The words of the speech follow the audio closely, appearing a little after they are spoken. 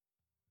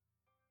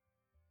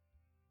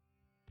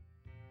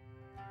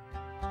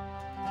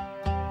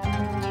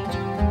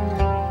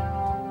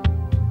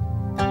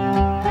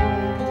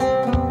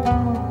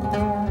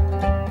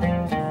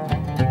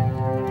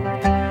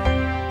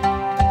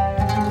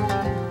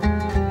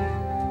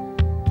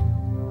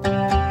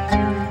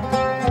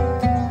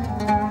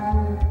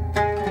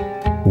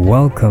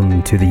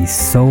Welcome to the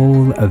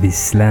Soul of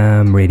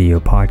Islam radio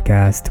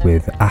podcast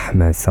with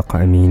Ahmed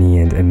Saqa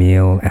Amini and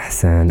Emil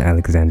Ihsan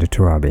Alexander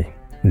Turabi.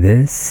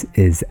 This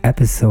is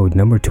episode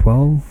number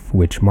 12,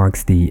 which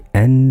marks the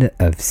end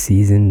of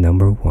season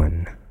number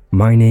 1.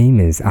 My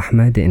name is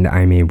Ahmed and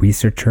I'm a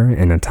researcher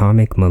in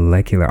atomic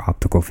molecular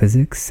optical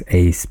physics,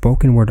 a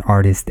spoken word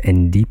artist,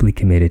 and deeply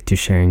committed to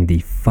sharing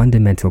the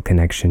fundamental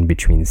connection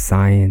between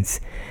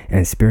science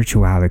and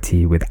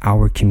spirituality with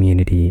our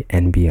community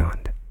and beyond.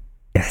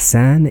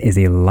 Ihsan is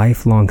a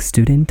lifelong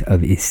student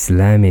of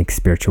Islamic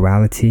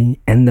spirituality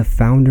and the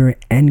founder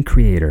and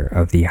creator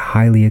of the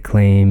highly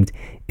acclaimed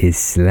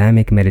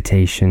Islamic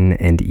Meditation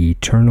and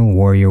Eternal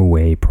Warrior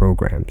Way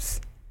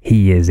programs.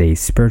 He is a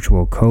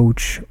spiritual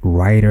coach,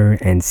 writer,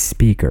 and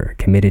speaker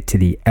committed to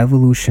the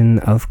evolution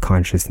of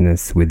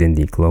consciousness within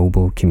the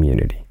global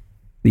community.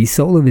 The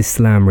Soul of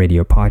Islam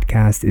radio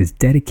podcast is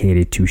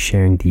dedicated to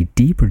sharing the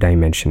deeper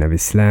dimension of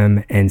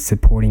Islam and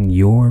supporting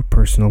your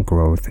personal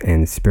growth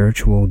and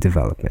spiritual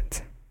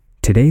development.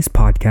 Today's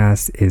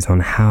podcast is on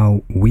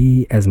how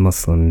we as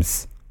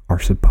Muslims are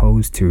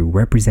supposed to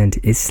represent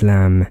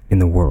Islam in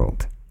the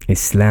world.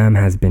 Islam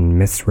has been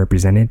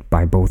misrepresented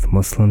by both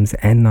Muslims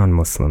and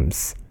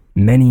non-Muslims.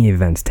 Many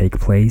events take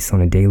place on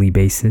a daily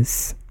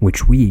basis,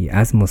 which we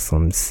as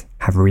Muslims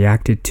have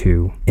reacted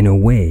to in a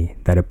way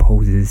that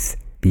opposes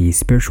the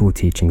spiritual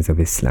teachings of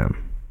Islam.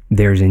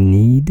 There is a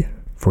need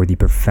for the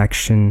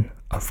perfection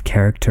of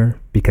character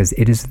because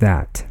it is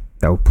that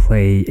will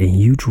play a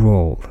huge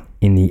role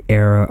in the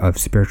era of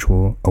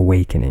spiritual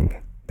awakening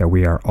that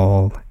we are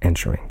all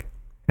entering.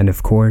 And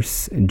of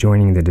course,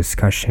 joining the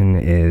discussion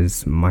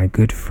is my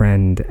good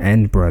friend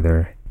and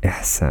brother,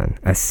 Ihsan.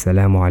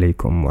 Assalamu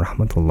alaikum wa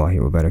rahmatullahi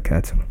wa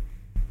barakatuh.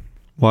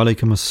 Wa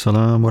alaikum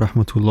assalam wa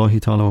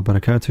rahmatullahi ta'ala wa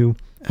barakatuh.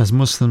 As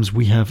Muslims,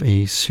 we have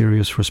a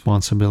serious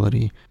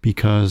responsibility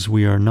because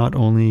we are not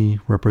only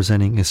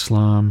representing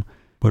Islam,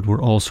 but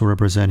we're also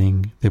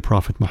representing the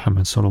Prophet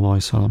Muhammad sallallahu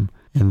alaihi wasallam.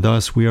 And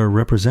thus, we are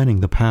representing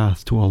the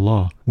path to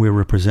Allah. We're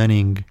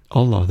representing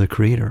Allah, the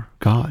Creator,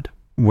 God.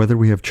 Whether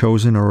we have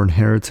chosen or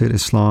inherited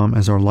Islam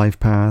as our life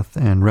path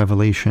and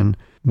revelation,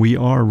 we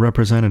are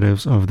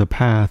representatives of the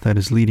path that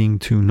is leading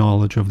to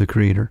knowledge of the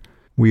Creator.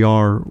 We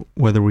are,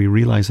 whether we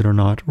realize it or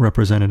not,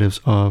 representatives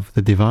of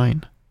the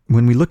divine.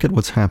 When we look at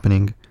what's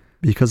happening,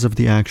 because of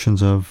the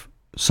actions of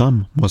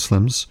some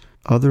Muslims,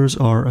 others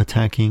are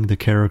attacking the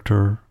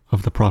character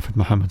of the Prophet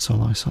Muhammad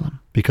sallallahu alaihi wasallam.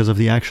 Because of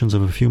the actions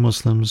of a few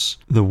Muslims,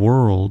 the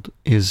world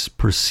is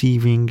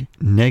perceiving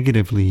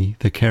negatively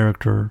the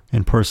character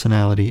and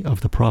personality of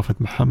the Prophet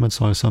Muhammad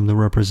sallallahu alaihi wasallam, the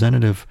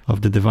representative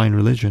of the divine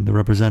religion, the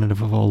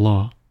representative of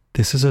Allah.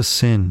 This is a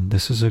sin.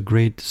 This is a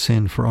great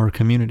sin for our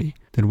community,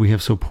 that we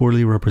have so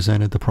poorly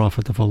represented the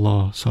Prophet of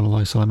Allah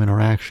sallallahu alaihi wasallam in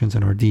our actions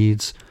and our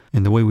deeds,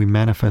 in the way we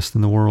manifest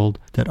in the world,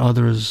 that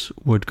others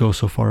would go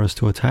so far as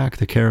to attack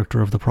the character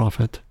of the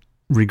Prophet.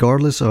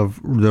 Regardless of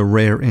the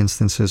rare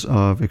instances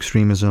of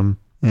extremism,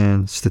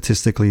 and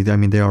statistically,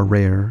 they are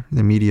rare,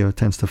 the media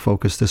tends to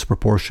focus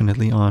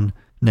disproportionately on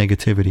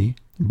negativity,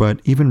 but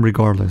even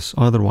regardless,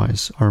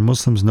 otherwise, are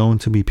Muslims known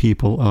to be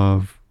people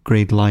of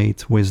great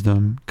light,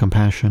 wisdom,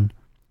 compassion?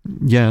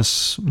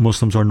 Yes,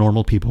 Muslims are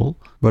normal people,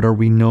 but are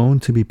we known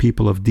to be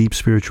people of deep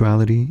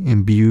spirituality,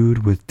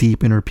 imbued with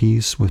deep inner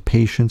peace, with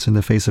patience in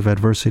the face of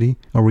adversity?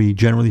 Are we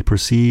generally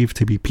perceived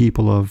to be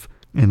people of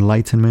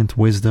enlightenment,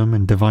 wisdom,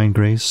 and divine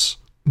grace?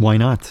 Why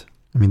not?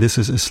 This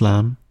is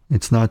Islam.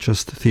 It's not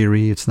just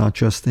theory. It's not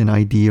just an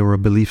idea or a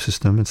belief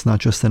system. It's not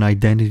just an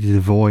identity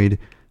devoid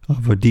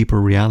of a deeper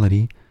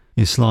reality.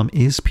 Islam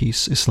is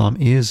peace. Islam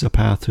is a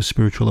path to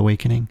spiritual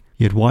awakening.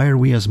 Yet why are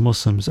we as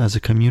Muslims, as a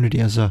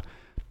community, as a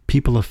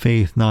people of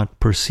faith, not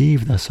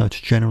perceived as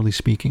such, generally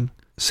speaking?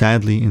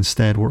 Sadly,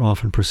 instead, we're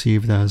often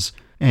perceived as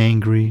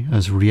angry,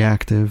 as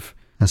reactive,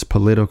 as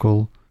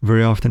political.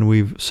 Very often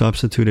we've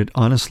substituted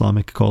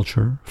un-Islamic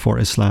culture for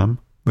Islam.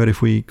 But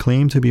if we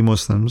claim to be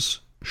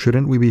Muslims,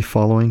 shouldn't we be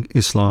following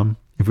Islam?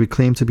 If we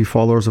claim to be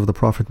followers of the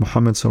Prophet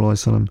Muhammad sallallahu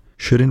alaihi wasallam,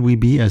 shouldn't we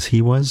be as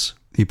he was?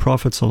 The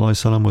Prophet sallallahu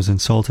alaihi wasallam was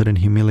insulted and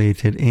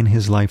humiliated in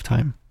his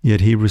lifetime.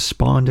 Yet he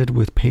responded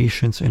with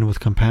patience and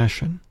with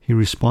compassion. He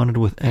responded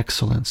with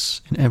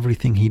excellence in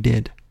everything he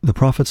did. The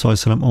Prophet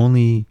ﷺ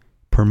only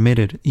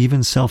permitted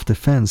even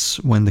self-defense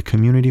when the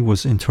community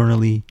was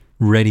internally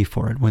ready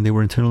for it, when they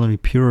were internally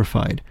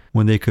purified,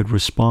 when they could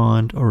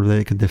respond or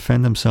they could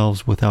defend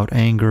themselves without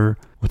anger,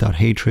 without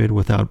hatred,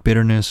 without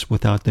bitterness,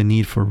 without the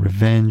need for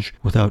revenge,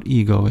 without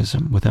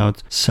egoism,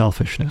 without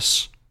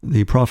selfishness.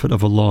 The Prophet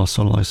of Allah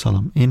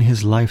ﷺ in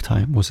his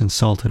lifetime was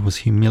insulted, was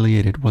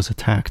humiliated, was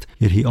attacked,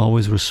 yet he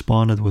always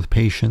responded with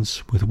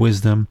patience, with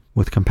wisdom,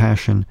 with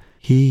compassion.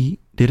 He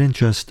didn't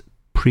just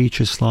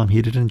preach Islam,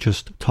 he didn't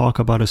just talk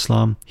about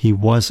Islam, he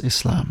was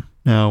Islam.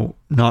 Now,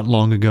 not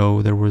long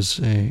ago, there was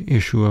an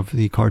issue of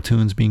the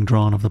cartoons being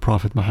drawn of the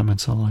Prophet Muhammad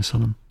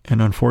ﷺ,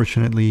 and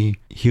unfortunately,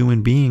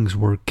 human beings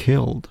were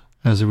killed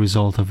as a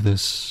result of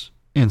this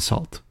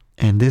insult.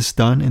 And this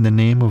done in the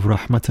name of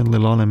Rahmatan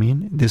lil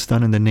Alameen, this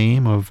done in the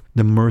name of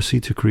the mercy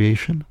to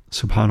creation.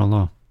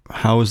 Subhanallah.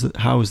 How is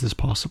this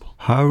possible?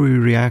 How are we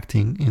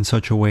reacting in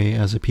such a way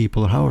as a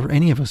people, or how are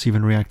any of us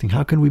even reacting?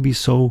 How can we be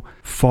so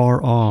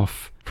far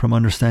off from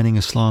understanding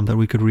Islam that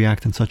we could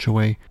react in such a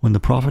way when the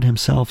Prophet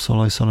himself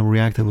ﷺ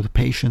reacted with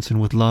patience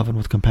and with love and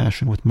with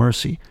compassion, with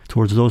mercy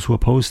towards those who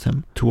opposed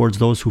him, towards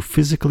those who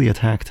physically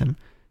attacked him,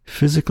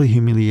 physically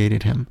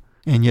humiliated him.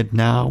 And yet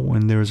now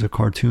when there is a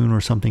cartoon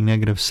or something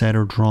negative said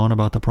or drawn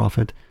about the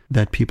Prophet,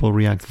 that people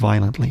react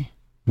violently.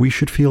 We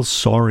should feel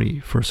sorry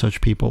for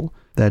such people,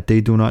 that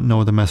they do not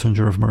know the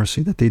messenger of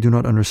mercy, that they do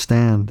not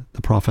understand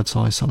the Prophet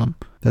ﷺ,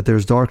 that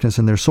there's darkness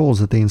in their souls,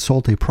 that they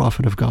insult a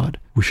prophet of God.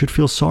 We should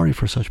feel sorry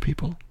for such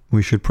people.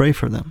 We should pray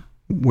for them.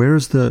 Where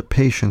is the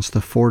patience,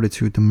 the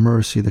fortitude, the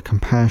mercy, the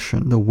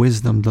compassion, the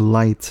wisdom, the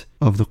light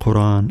of the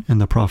Quran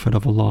and the Prophet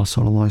of Allah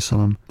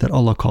ﷺ that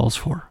Allah calls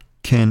for?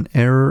 Can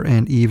error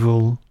and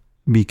evil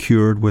be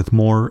cured with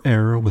more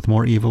error, with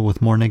more evil,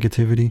 with more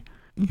negativity?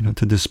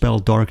 To dispel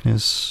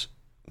darkness,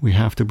 we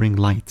have to bring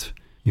light.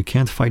 You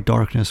can't fight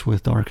darkness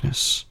with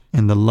darkness.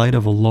 And the light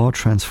of Allah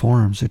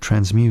transforms, it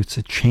transmutes,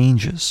 it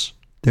changes.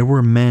 There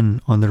were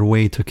men on their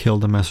way to kill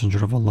the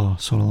Messenger of Allah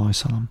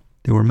ﷺ.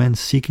 There were men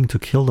seeking to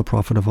kill the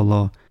Prophet of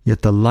Allah,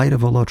 yet the light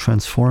of Allah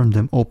transformed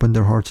them, opened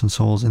their hearts and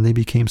souls, and they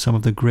became some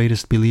of the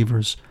greatest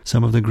believers,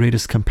 some of the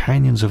greatest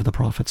companions of the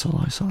Prophet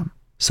ﷺ.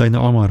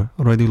 Sayyidina Umar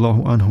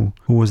radiallahu anhu,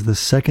 who was the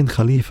second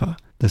Khalifa,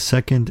 the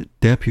second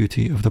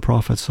deputy of the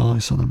Prophet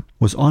ﷺ,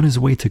 was on his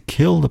way to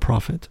kill the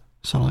Prophet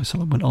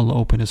ﷺ when Allah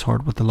opened his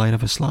heart with the light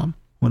of Islam,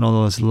 when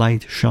Allah's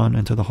light shone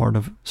into the heart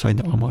of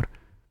Sayyidina Umar.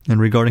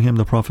 And regarding him,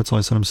 the Prophet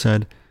ﷺ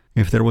said,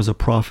 if there was a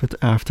prophet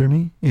after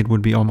me, it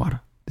would be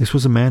Umar. This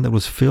was a man that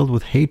was filled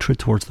with hatred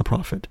towards the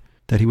Prophet,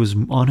 that he was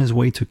on his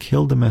way to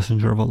kill the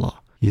Messenger of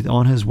Allah. Yet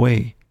on his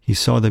way, he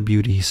saw the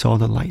beauty, he saw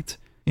the light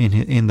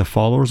in the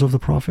followers of the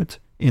Prophet,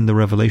 in the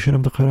revelation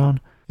of the Quran,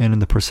 and in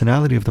the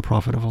personality of the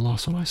Prophet of Allah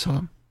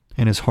ﷺ.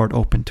 And his heart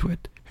opened to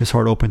it. His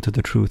heart opened to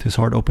the truth. His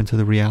heart opened to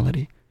the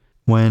reality.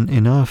 When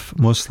enough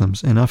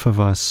Muslims, enough of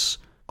us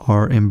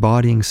are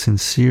embodying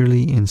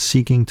sincerely and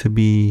seeking to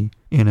be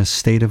in a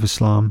state of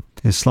Islam,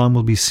 Islam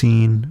will be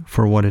seen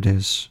for what it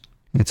is.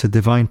 It's a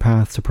divine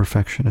path to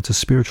perfection. It's a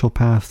spiritual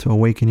path to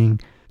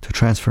awakening, to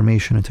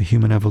transformation, and to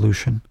human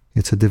evolution.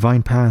 It's a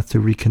divine path to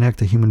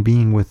reconnect a human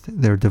being with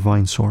their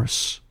divine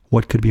source.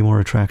 What could be more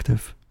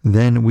attractive?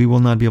 Then we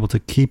will not be able to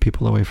keep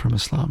people away from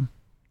Islam.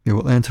 They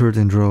will enter it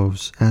in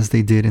droves, as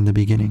they did in the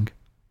beginning.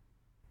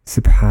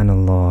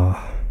 Subhanallah.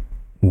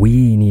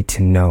 We need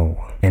to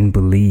know and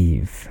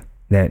believe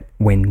that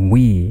when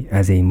we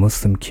as a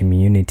Muslim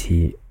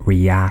community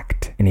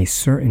react in a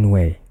certain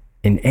way,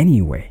 in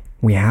any way,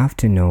 we have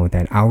to know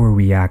that our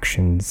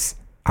reactions,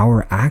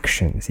 our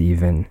actions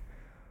even,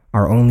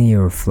 are only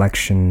a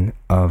reflection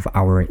of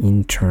our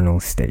internal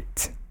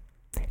state.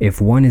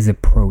 If one is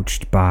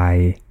approached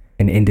by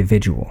an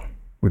individual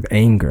with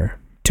anger,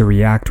 to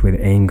react with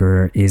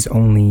anger is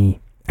only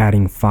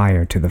adding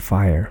fire to the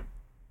fire.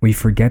 We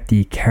forget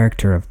the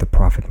character of the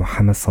Prophet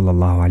Muhammad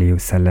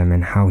ﷺ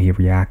and how he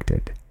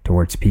reacted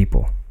towards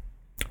people.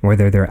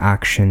 Whether their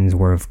actions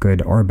were of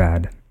good or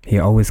bad, he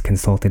always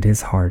consulted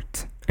his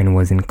heart and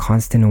was in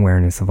constant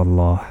awareness of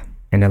Allah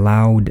and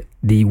allowed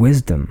the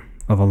wisdom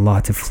of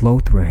Allah to flow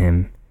through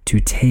him to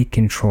take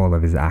control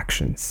of his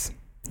actions.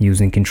 He was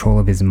in control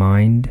of his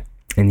mind,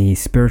 and the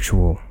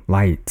spiritual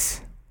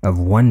light of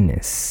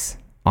oneness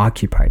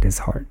occupied his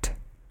heart.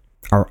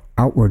 Our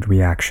outward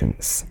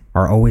reactions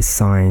are always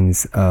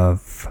signs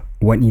of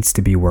what needs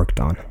to be worked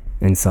on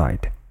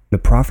inside. The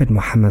Prophet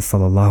Muhammad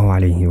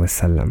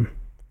ﷺ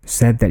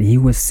said that he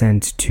was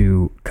sent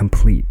to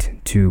complete,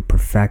 to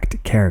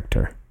perfect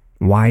character.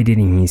 Why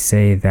didn't he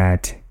say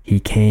that he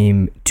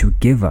came to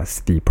give us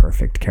the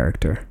perfect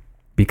character?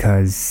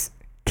 Because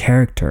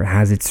character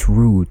has its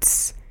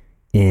roots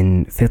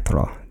in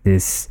fitrah,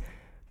 this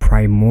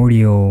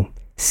primordial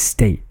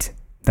state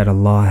that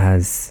Allah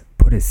has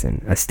put us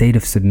in, a state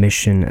of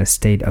submission, a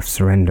state of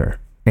surrender.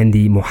 And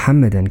the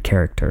Muhammadan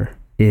character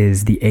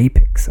is the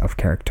apex of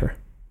character,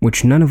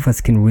 which none of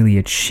us can really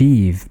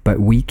achieve, but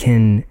we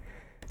can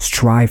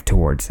strive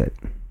towards it.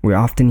 We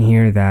often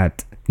hear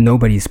that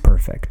nobody's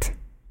perfect,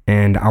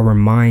 and our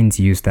minds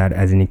use that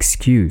as an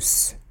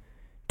excuse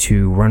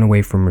to run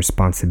away from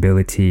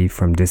responsibility,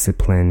 from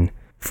discipline,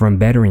 from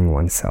bettering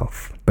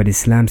oneself. But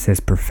Islam says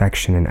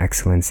perfection and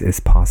excellence is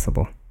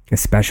possible,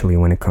 especially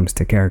when it comes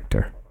to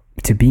character.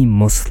 To be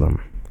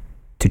Muslim,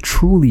 to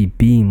truly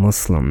be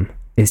Muslim,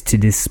 is to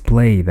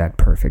display that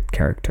perfect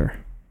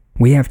character.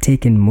 We have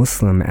taken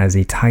Muslim as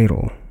a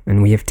title,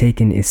 and we have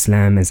taken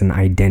Islam as an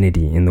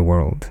identity in the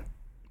world.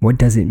 What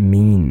does it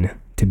mean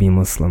to be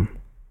Muslim?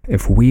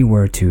 If we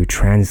were to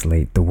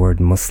translate the word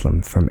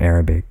Muslim from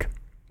Arabic,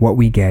 what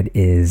we get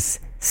is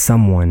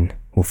someone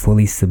who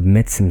fully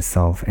submits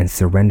himself and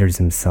surrenders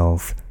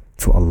himself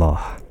to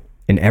Allah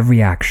in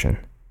every action.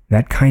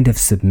 That kind of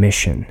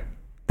submission,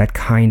 that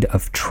kind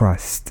of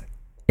trust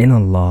in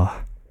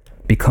Allah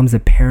becomes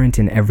apparent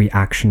in every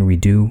action we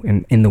do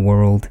in the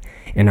world,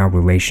 in our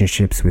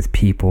relationships with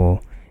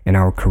people, in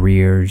our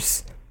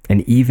careers,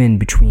 and even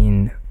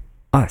between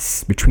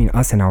us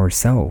and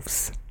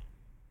ourselves.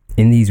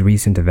 in these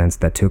recent events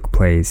that took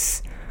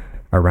place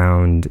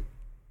around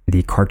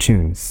the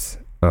cartoons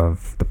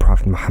of the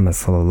Prophet Muhammad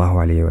sallallahu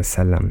alaihi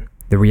wasallam,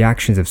 the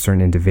reactions of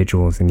certain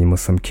individuals in the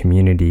Muslim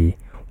community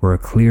were a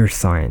clear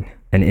sign,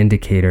 an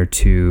indicator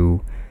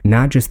to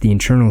not just the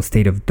internal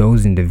state of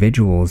those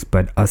individuals,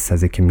 but us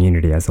as a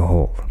community as a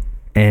whole.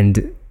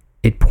 And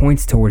it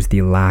points towards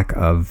the lack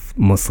of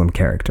Muslim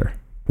character.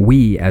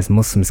 We as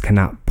Muslims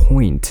cannot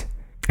point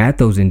at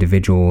those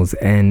individuals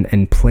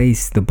and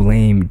place the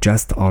blame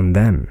just on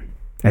them.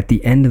 At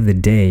the end of the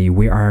day,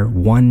 we are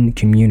one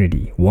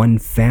community, one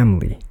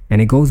family,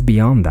 and it goes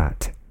beyond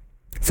that.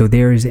 So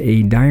there is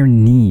a dire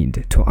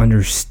need to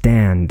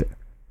understand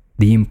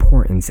the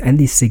importance and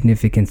the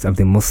significance of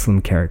the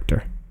Muslim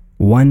character.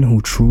 One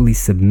who truly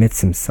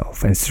submits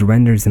himself and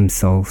surrenders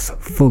himself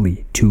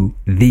fully to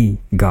the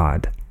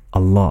God,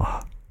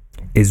 Allah,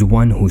 is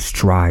one who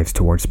strives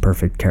towards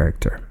perfect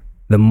character.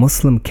 The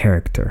Muslim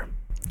character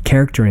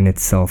in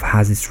itself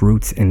has its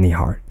roots in the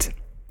heart.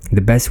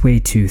 The best way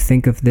to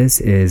think of this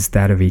is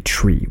that of a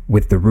tree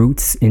with the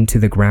roots into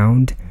the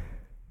ground,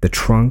 the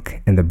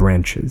trunk, and the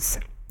branches.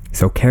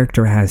 So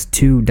character has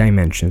two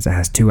dimensions, it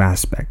has two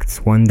aspects,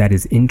 one that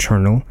is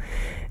internal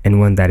and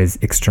one that is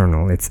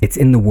external. It's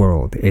in the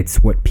world,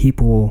 it's what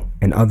people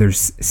and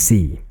others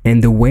see.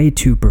 And the way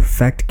to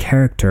perfect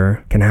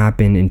character can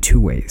happen in two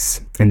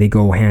ways, and they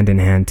go hand in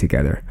hand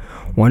together.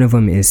 One of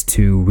them is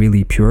to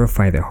really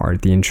purify the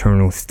heart, the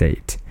internal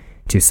state,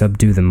 to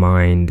subdue the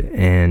mind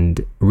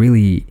and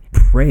really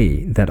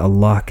pray that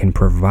Allah can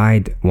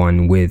provide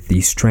one with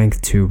the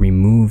strength to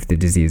remove the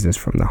diseases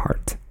from the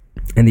heart.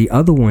 And the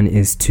other one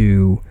is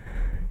to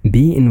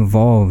be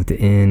involved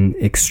in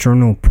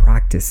external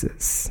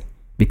practices,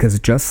 because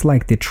just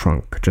like the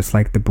trunk, just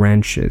like the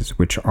branches,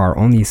 which are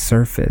on the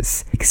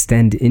surface,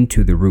 extend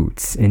into the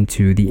roots,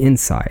 into the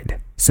inside.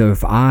 So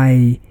if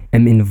I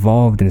am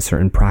involved in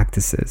certain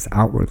practices,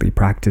 outwardly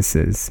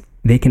practices,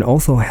 they can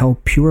also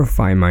help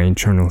purify my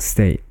internal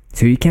state.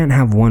 So you can't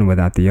have one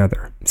without the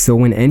other. So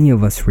when any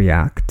of us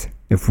react,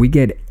 if we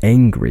get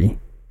angry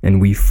and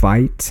we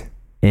fight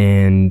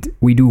and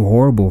we do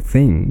horrible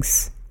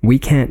things, we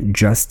can't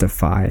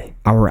justify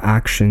our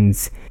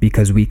actions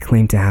because we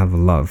claim to have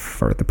love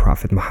for the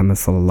Prophet Muhammad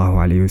sallallahu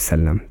alaihi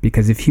wasallam.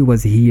 Because if he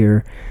was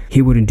here,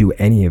 he wouldn't do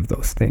any of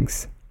those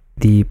things.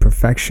 The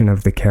perfection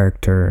of the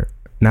character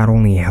not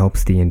only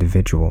helps the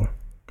individual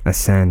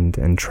ascend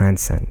and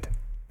transcend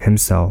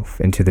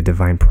himself into the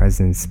divine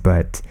presence,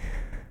 but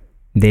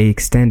they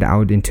extend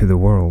out into the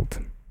world.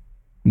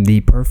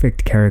 The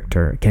perfect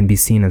character can be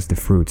seen as the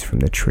fruits from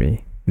the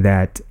tree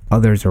that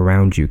others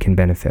around you can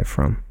benefit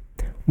from.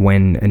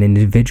 When an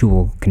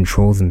individual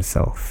controls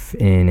himself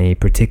in a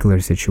particular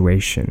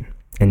situation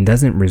and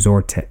doesn't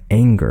resort to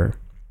anger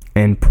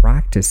and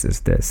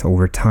practices this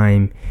over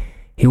time,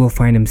 he will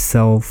find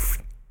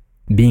himself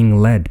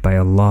being led by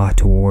Allah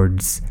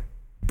towards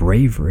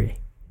bravery.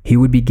 He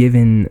would be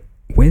given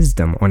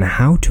wisdom on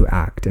how to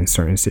act in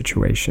certain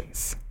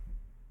situations.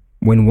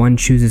 When one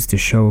chooses to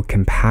show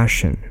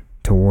compassion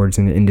towards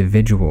an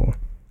individual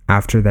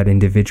after that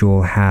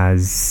individual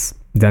has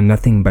done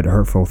nothing but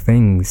hurtful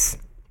things,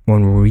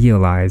 one will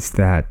realize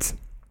that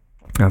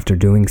after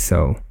doing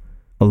so,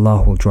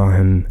 Allah will draw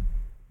him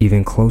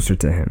even closer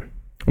to him.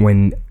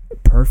 When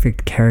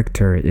perfect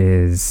character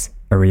is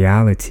a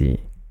reality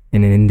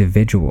in an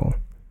individual,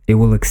 it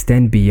will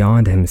extend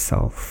beyond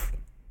himself,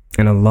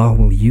 and Allah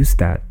will use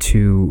that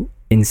to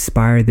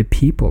inspire the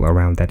people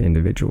around that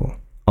individual.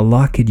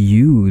 Allah could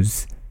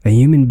use a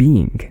human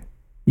being.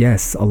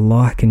 Yes,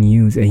 Allah can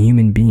use a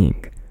human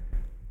being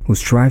who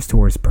strives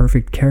towards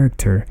perfect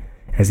character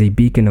as a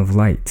beacon of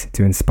light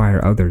to inspire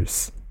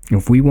others.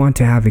 If we want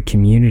to have a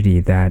community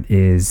that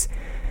is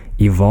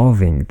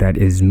evolving, that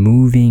is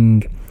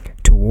moving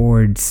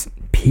towards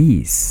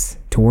peace,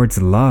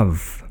 towards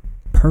love,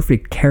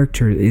 perfect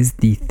character is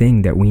the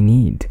thing that we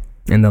need.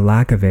 And the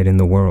lack of it in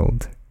the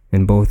world,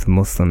 in both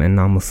Muslim and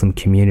non-Muslim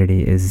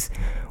community, is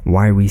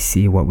why we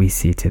see what we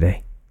see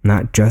today.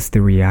 Not just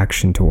the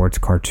reaction towards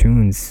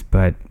cartoons,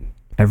 but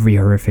every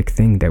horrific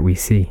thing that we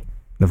see.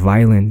 The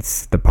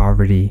violence, the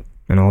poverty,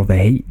 and all the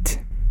hate.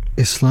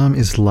 Islam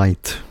is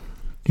light.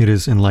 It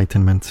is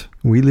enlightenment.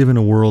 We live in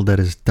a world that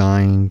is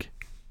dying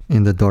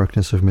in the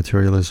darkness of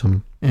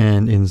materialism.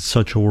 And in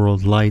such a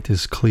world, light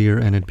is clear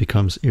and it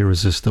becomes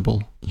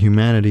irresistible.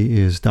 Humanity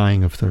is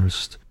dying of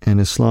thirst. And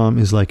Islam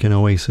is like an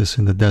oasis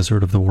in the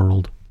desert of the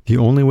world. The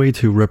only way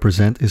to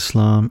represent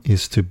Islam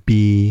is to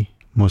be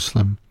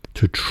Muslim,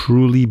 to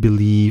truly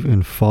believe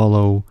and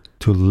follow,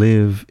 to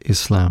live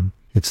Islam.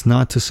 It's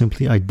not to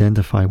simply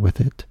identify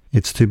with it.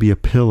 It's to be a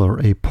pillar,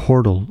 a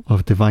portal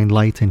of divine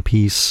light and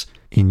peace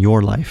in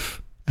your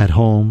life, at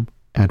home,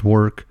 at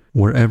work,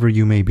 wherever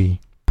you may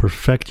be.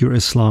 Perfect your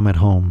Islam at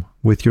home,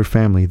 with your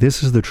family.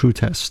 This is the true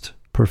test.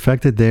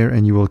 Perfect it there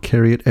and you will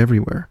carry it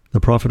everywhere. The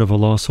Prophet of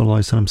Allah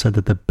ﷺ said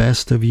that the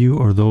best of you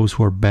are those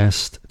who are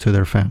best to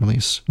their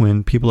families.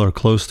 When people are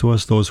close to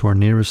us, those who are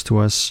nearest to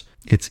us,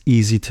 it's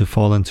easy to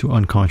fall into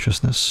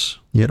unconsciousness.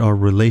 Yet our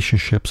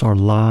relationships, our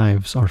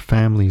lives, our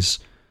families,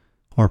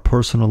 our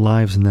personal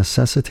lives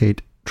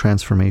necessitate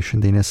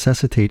transformation. They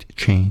necessitate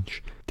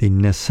change. They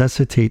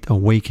necessitate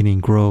awakening,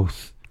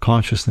 growth,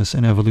 consciousness,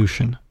 and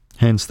evolution.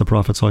 Hence, the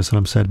Prophet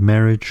ﷺ said,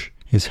 marriage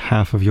is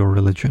half of your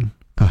religion.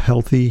 A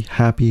healthy,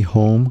 happy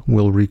home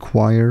will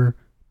require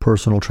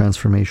personal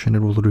transformation. It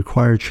will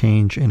require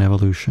change and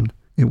evolution.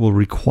 It will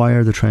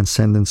require the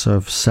transcendence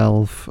of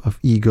self, of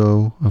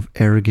ego, of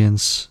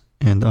arrogance,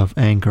 and of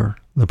anger.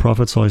 The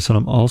Prophet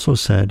ﷺ also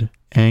said,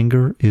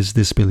 anger is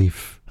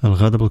disbelief.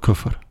 Al-ghadab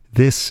al-kufr.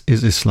 This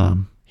is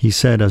Islam. He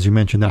said, as you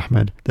mentioned,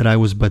 Ahmed, that I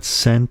was but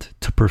sent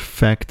to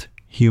perfect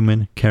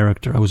human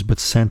character. I was but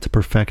sent to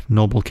perfect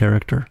noble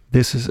character.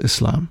 This is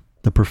Islam.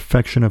 The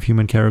perfection of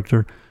human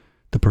character,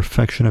 the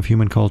perfection of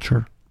human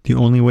culture. The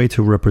only way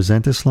to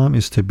represent Islam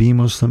is to be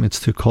Muslim. It's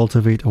to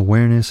cultivate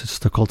awareness. It's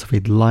to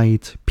cultivate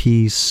light,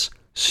 peace,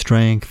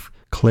 strength,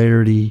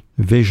 clarity,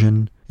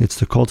 vision. It's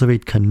to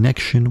cultivate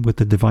connection with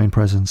the divine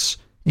presence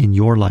in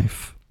your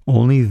life.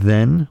 Only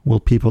then will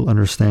people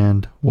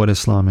understand what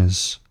Islam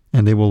is,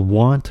 and they will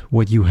want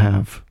what you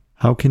have.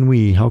 How can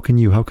we, how can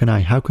you, how can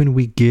I, how can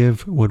we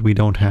give what we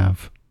don't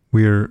have?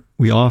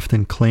 We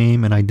often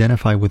claim and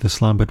identify with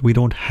Islam, but we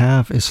don't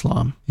have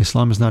Islam.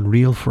 Islam is not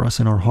real for us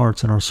in our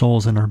hearts and our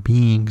souls and our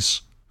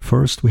beings.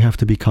 First, we have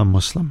to become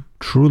Muslim,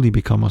 truly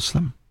become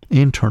Muslim,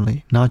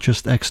 internally, not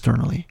just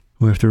externally.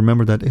 We have to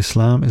remember that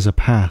Islam is a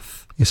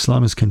path.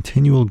 Islam is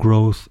continual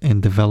growth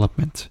and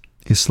development.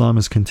 Islam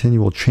is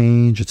continual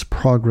change, it's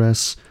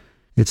progress.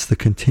 It's the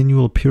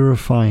continual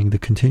purifying, the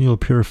continual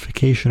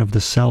purification of the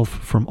self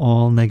from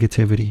all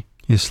negativity.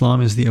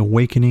 Islam is the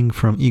awakening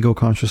from ego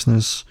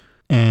consciousness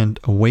and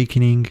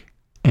awakening,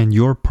 and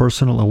your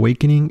personal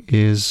awakening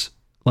is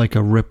like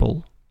a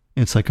ripple.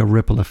 It's like a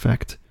ripple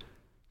effect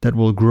that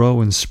will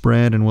grow and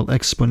spread and will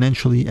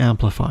exponentially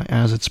amplify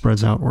as it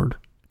spreads outward.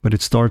 But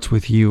it starts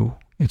with you.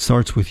 It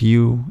starts with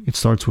you. It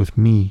starts with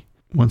me.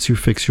 Once you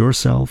fix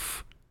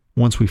yourself,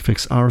 once we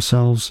fix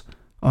ourselves,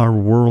 our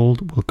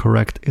world will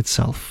correct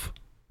itself.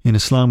 In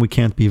Islam, we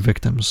can't be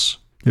victims.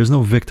 There's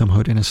no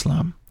victimhood in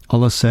Islam.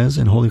 Allah says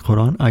in Holy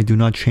Quran, I do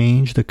not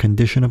change the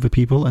condition of a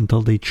people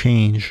until they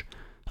change,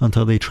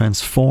 until they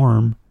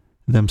transform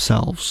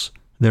themselves,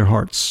 their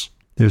hearts.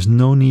 There's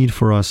no need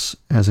for us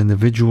as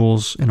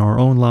individuals in our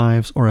own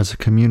lives or as a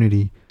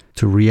community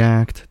to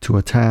react, to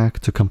attack,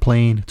 to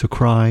complain, to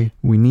cry.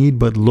 We need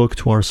but look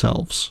to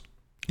ourselves.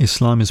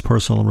 Islam is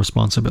personal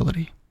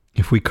responsibility.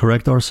 If we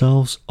correct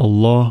ourselves,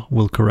 Allah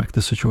will correct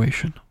the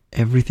situation.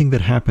 Everything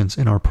that happens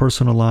in our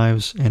personal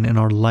lives and in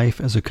our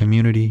life as a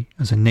community,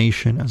 as a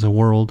nation, as a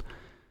world,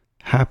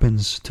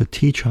 happens to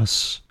teach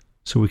us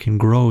so we can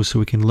grow, so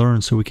we can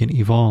learn, so we can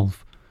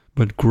evolve.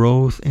 But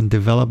growth and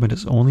development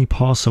is only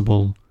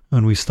possible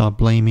when we stop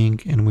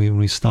blaming and when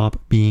we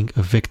stop being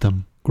a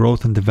victim.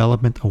 Growth and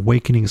development,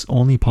 awakening is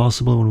only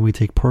possible when we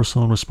take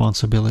personal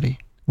responsibility.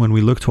 When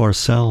we look to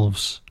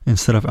ourselves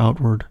instead of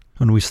outward.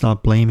 When we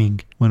stop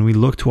blaming. When we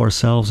look to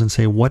ourselves and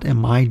say, what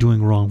am I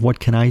doing wrong? What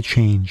can I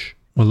change?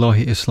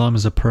 Wallahi, Islam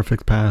is a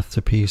perfect path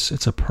to peace.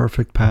 It's a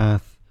perfect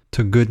path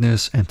to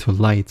goodness and to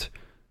light.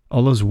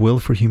 Allah's will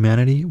for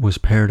humanity was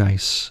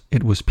paradise.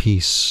 It was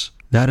peace.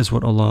 That is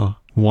what Allah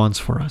wants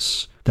for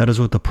us. That is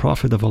what the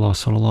Prophet of Allah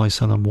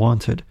ﷺ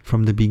wanted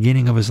from the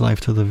beginning of his life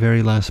to the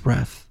very last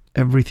breath.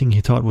 Everything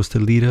he taught was to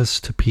lead us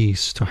to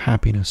peace, to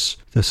happiness,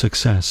 to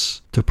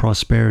success, to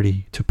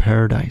prosperity, to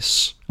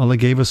paradise. Allah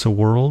gave us a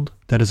world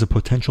that is a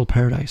potential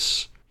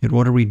paradise. Yet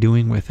what are we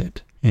doing with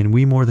it? And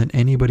we more than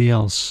anybody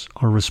else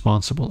are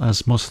responsible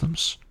as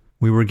Muslims.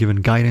 We were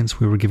given guidance,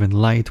 we were given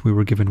light, we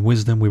were given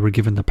wisdom, we were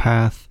given the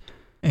path,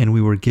 and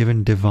we were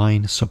given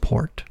divine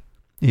support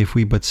if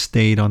we but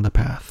stayed on the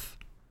path.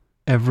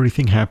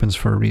 Everything happens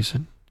for a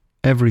reason.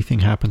 Everything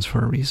happens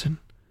for a reason.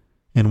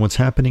 And what's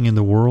happening in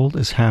the world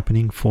is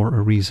happening for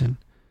a reason.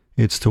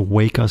 It's to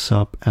wake us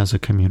up as a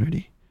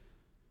community.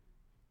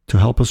 To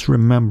help us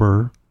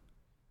remember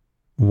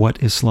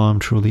what Islam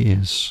truly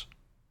is.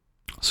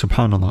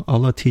 SubhanAllah,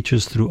 Allah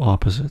teaches through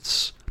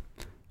opposites.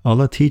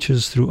 Allah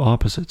teaches through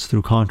opposites,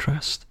 through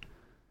contrast.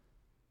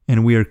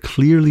 And we are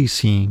clearly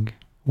seeing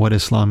what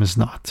Islam is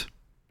not.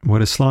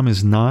 What Islam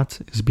is not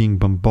is being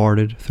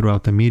bombarded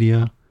throughout the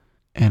media,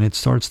 and it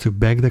starts to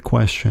beg the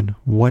question,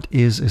 what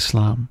is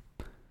Islam?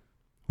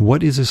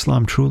 What is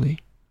Islam truly?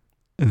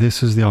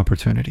 This is the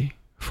opportunity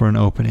for an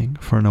opening,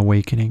 for an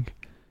awakening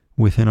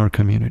within our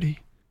community.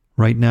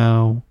 Right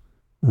now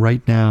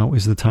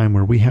is the time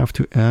where we have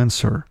to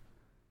answer,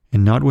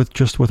 and not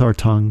just with our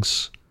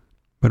tongues,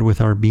 but with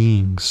our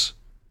beings,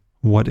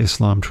 what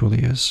Islam truly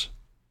is.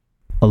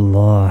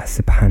 Allah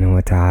subhanahu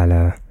wa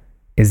ta'ala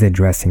is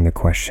addressing the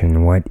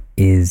question, what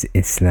is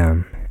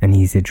Islam? And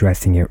He's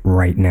addressing it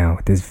right now,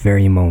 this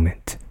very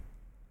moment.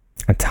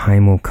 A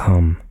time will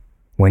come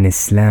when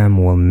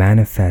Islam will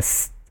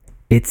manifest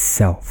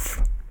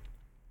itself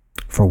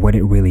for what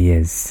it really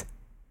is,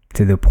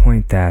 to the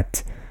point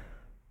that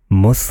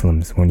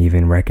Muslims won't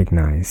even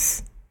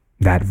recognize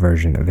that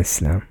version of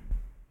Islam.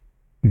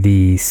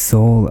 The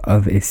soul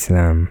of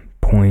Islam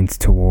points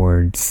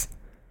towards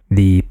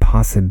the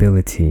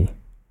possibility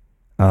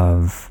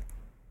of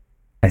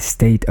a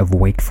state of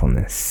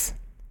wakefulness,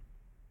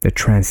 the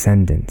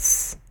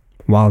transcendence,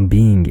 while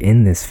being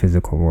in this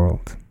physical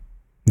world.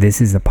 This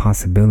is a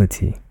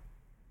possibility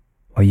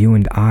while you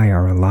and I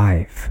are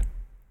alive,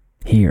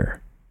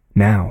 here,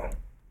 now.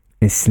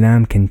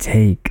 Islam can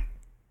take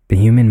the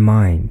human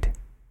mind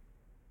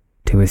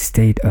to a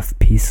state of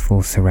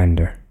peaceful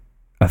surrender,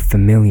 a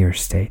familiar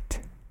state,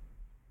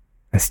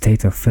 a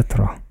state of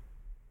fitrah.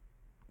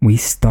 We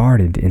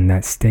started in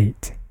that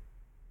state.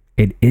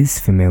 It is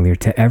familiar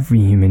to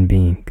every human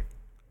being,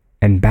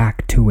 and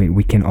back to it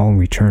we can all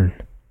return.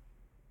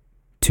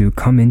 To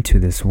come into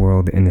this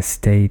world in a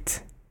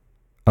state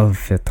of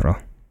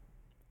fitrah,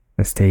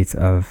 a state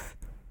of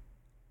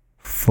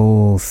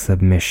full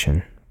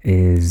submission,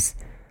 is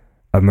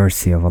a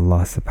mercy of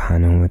Allah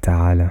subhanahu wa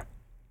ta'ala.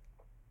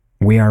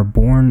 We are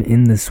born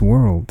in this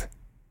world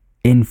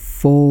in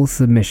full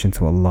submission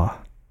to Allah,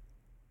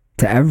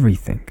 to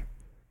everything.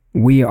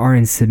 We are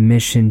in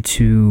submission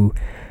to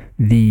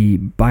the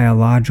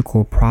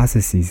biological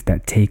processes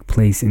that take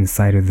place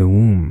inside of the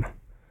womb.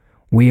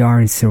 We are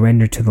in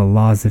surrender to the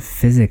laws of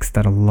physics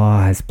that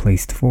Allah has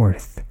placed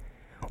forth.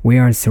 We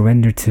are in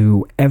surrender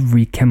to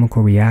every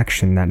chemical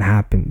reaction that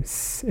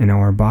happens in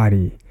our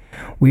body.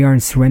 We are in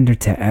surrender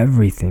to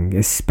everything,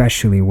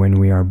 especially when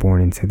we are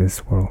born into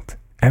this world.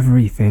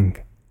 Everything.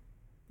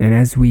 And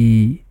as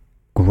we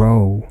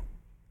grow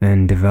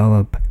and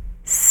develop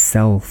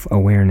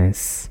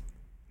self-awareness,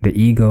 the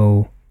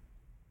ego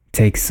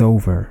takes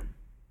over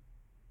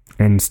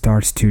and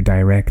starts to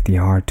direct the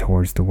heart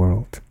towards the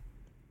world.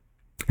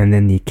 And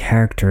then the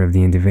character of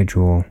the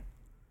individual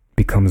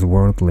becomes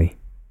worldly,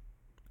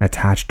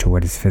 attached to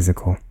what is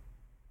physical.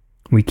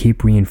 We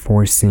keep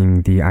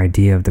reinforcing the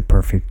idea of the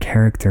perfect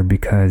character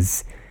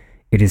because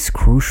it is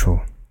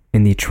crucial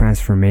in the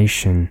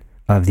transformation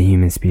of the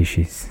human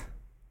species.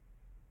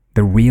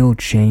 The real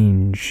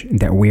change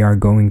that we are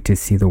going to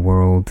see the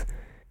world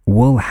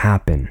will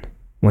happen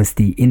once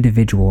the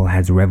individual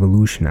has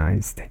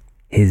revolutionized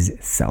his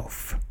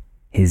self,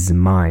 his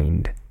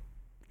mind.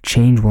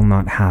 Change will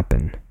not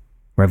happen.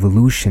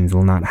 Revolutions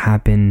will not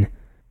happen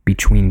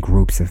between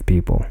groups of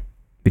people,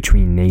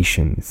 between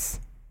nations,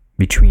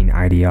 between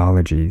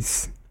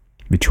ideologies,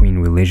 between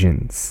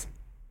religions.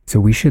 So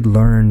we should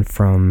learn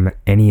from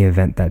any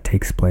event that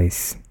takes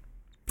place,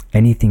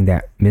 anything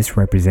that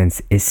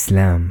misrepresents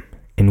Islam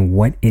and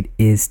what it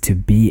is to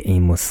be a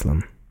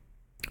Muslim.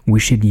 We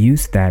should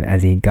use that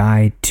as a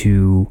guide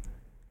to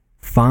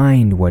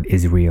find what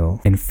is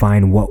real and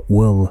find what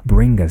will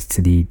bring us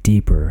to the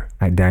deeper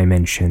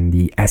dimension,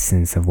 the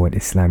essence of what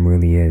Islam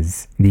really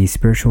is. The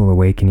spiritual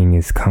awakening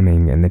is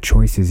coming and the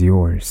choice is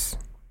yours.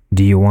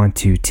 Do you want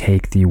to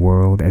take the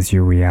world as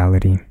your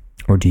reality,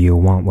 or do you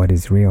want what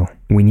is real?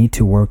 We need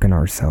to work on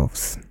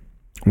ourselves.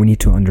 We need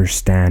to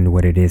understand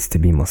what it is to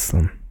be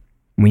Muslim.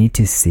 We need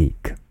to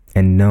seek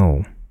and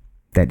know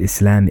that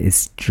Islam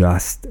is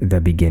just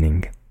the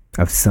beginning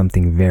of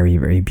something very,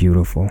 very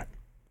beautiful.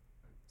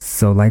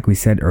 So like we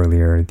said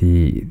earlier,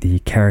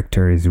 the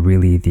character is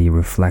really the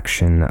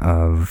reflection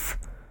of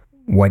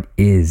what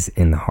is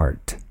in the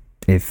heart.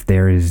 If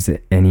there is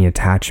any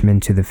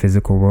attachment to the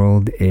physical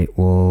world, it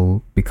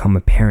will become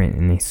apparent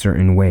in a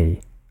certain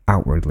way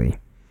outwardly.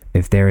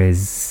 If there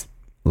is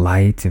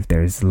light, if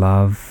there is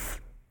love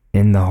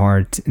in the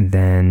heart,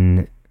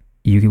 then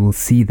you will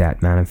see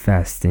that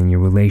manifest in your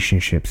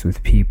relationships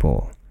with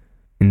people,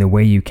 in the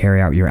way you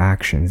carry out your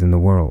actions in the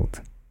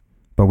world.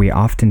 But we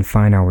often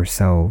find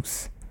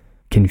ourselves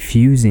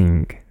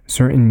confusing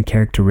certain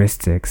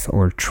characteristics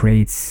or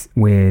traits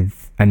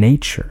with a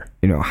nature.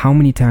 How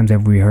many times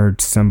have we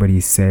heard somebody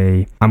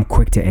say, I'm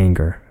quick to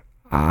anger,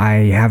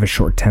 I have a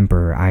short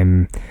temper,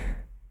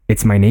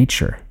 it's my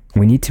nature.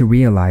 We need to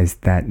realize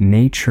that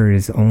nature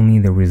is only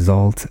the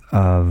result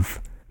of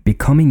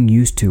becoming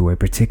used to a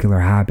particular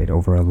habit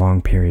over a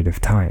long period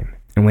of time.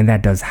 And when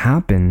that does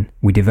happen,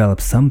 we develop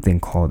something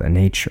called a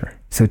nature.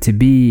 So to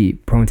be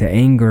prone to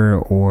anger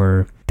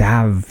or to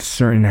have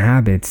certain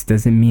habits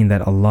doesn't mean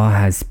that Allah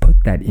has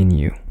put that in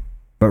you,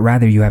 but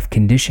rather you have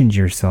conditioned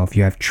yourself,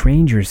 you have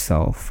trained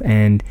yourself,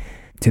 and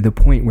to the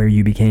point where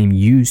you became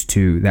used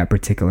to that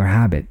particular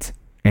habit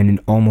and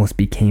it almost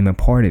became a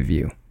part of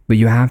you. But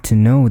you have to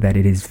know that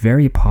it is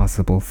very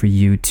possible for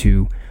you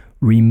to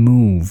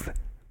remove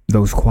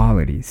those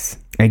qualities.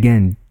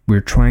 Again,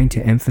 we're trying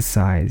to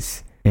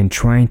emphasize and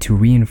trying to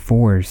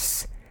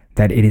reinforce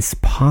that it is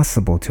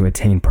possible to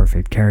attain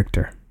perfect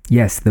character.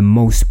 Yes, the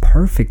most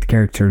perfect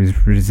character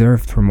is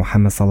reserved for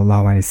Muhammad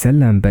sallallahu alaihi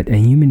wasallam, but a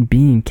human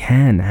being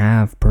can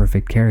have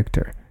perfect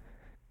character.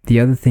 The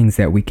other things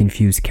that we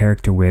confuse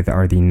character with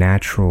are the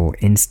natural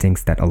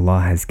instincts that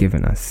Allah has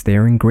given us. They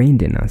are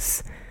ingrained in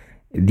us.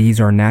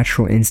 These are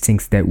natural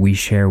instincts that we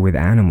share with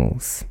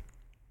animals.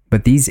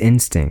 But these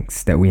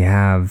instincts that we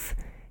have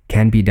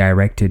can be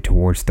directed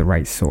towards the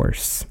right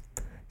source,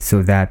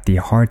 so that the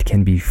heart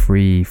can be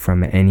free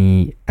from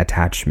any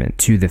attachment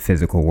to the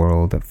physical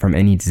world, from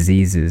any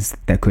diseases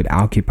that could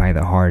occupy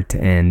the heart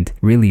and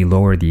really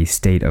lower the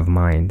state of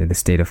mind, the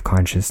state of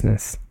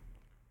consciousness.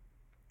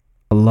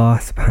 Allah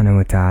subhanahu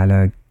wa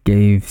ta'ala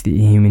gave the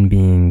human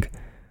being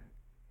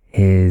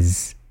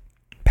his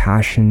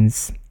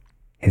passions,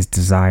 his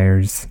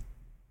desires,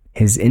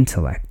 his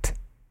intellect,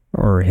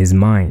 or his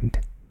mind,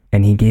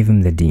 and he gave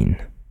him the deen.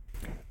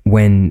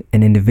 When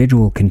an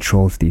individual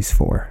controls these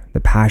four,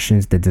 the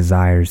passions, the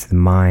desires, the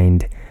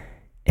mind,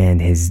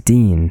 and his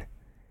deen,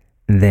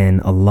 then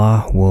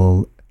Allah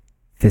will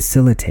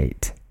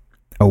facilitate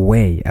a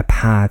way, a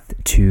path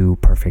to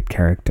perfect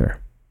character.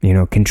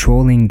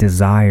 Controlling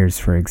desires,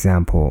 for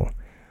example,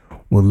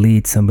 will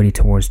lead somebody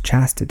towards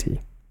chastity.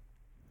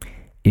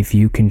 If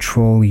you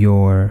control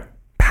your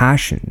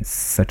passions,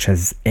 such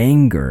as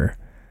anger,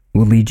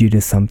 will lead you to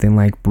something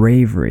like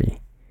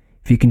bravery.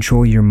 If you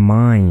control your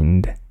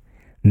mind,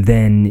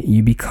 then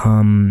you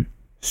become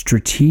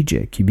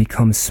strategic, you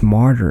become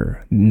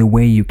smarter in the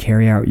way you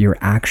carry out your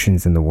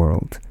actions in the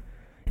world.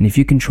 And if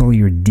you control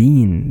your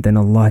deen, then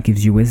Allah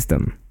gives you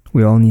wisdom.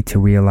 We all need to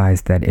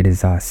realize that it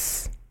is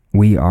us.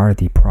 We are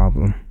the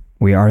problem.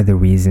 We are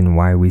the reason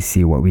why we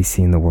see what we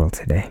see in the world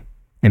today.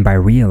 And by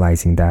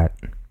realizing that,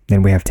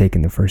 then we have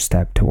taken the first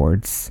step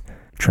towards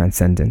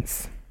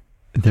transcendence.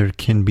 There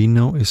can be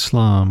no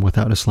Islam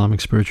without Islamic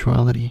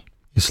spirituality.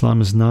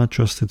 Islam is not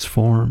just its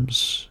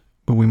forms,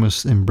 but we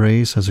must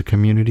embrace as a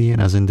community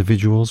and as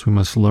individuals, we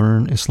must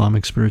learn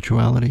Islamic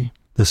spirituality.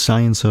 The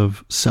science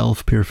of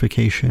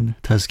self-purification,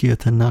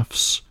 tazkiyat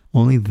an-nafs.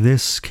 Only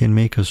this can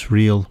make us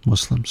real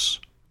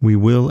Muslims. We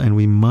will and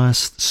we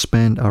must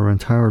spend our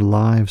entire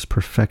lives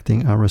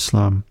perfecting our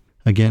Islam.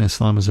 Again,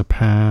 Islam is a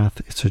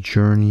path, it's a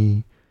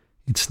journey,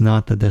 it's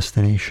not the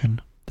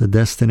destination. The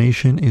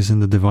destination is in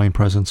the divine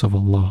presence of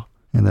Allah,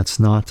 and that's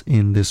not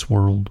in this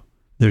world.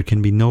 There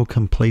can be no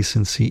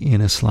complacency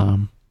in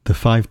Islam. The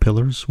 5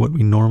 pillars, what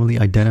we normally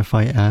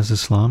identify as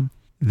Islam,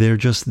 they're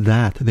just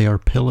that. They are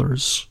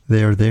pillars.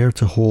 They are there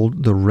to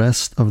hold the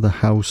rest of the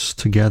house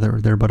together.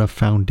 They're but a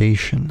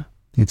foundation.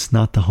 It's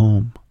not the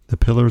home. The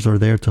pillars are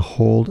there to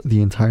hold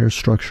the entire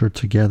structure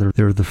together.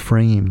 They're the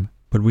frame.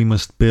 But we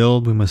must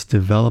build, we must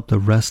develop the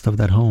rest of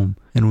that home.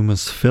 And we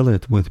must fill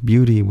it with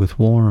beauty, with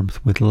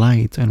warmth, with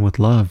light, and with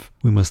love.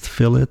 We must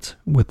fill it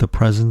with the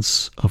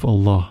presence of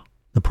Allah.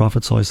 The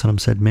Prophet ﷺ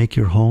said, make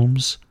your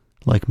homes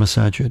like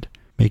masajid.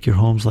 Make your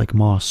homes like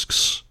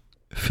mosques.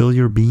 Fill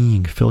your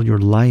being, fill your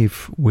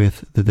life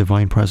with the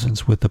divine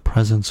presence, with the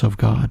presence of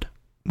God.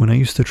 When I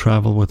used to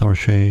travel with our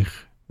Shaykh,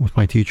 with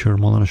my teacher,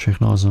 Maulana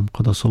Shaykh Nazim,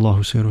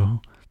 Qaddasallahu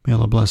Siruhu, may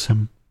Allah bless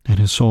him and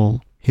his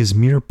soul, his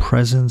mere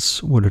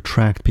presence would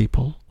attract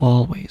people,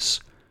 always.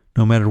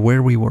 No matter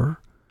where we were,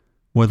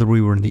 whether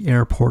we were in the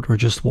airport or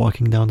just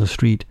walking down the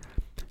street,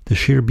 the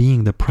sheer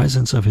being, the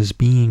presence of his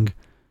being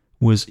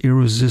was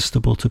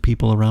irresistible to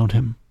people around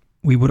him.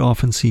 We would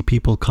often see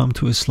people come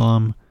to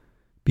Islam,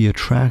 be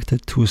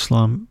attracted to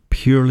Islam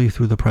purely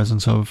through the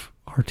presence of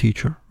our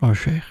teacher, our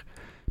Shaykh,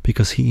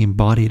 because he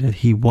embodied it,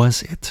 he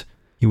was it.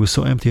 He was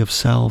so empty of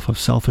self, of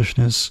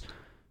selfishness,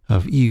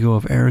 of ego,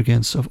 of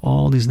arrogance, of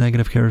all these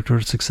negative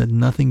characteristics that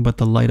nothing but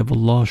the light of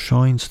Allah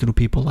shines through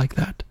people like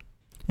that.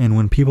 And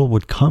when people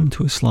would come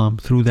to Islam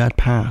through that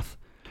path,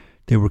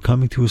 they were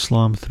coming to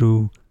Islam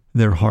through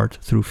their heart,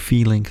 through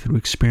feeling, through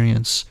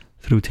experience,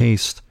 through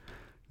taste,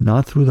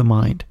 not through the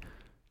mind,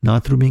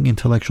 not through being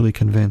intellectually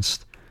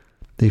convinced.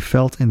 They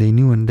felt and they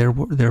knew, and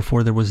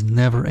therefore there was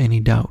never any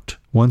doubt.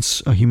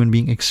 Once a human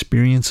being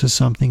experiences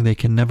something, they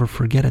can never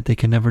forget it, they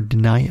can never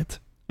deny it.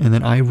 And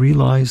then I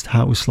realized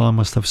how Islam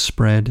must have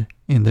spread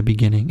in the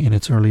beginning, in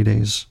its early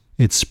days.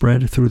 It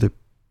spread through the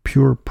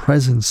pure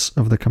presence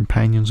of the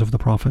companions of the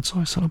Prophet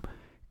ﷺ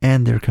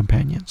and their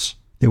companions.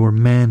 They were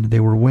men, they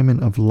were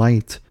women of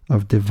light,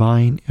 of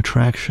divine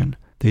attraction.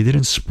 They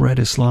didn't spread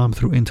Islam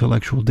through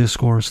intellectual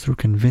discourse, through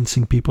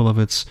convincing people of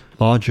its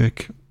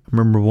logic. I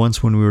remember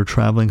once when we were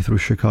traveling through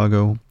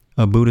Chicago,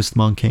 a Buddhist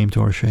monk came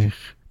to our Shaykh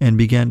and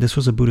this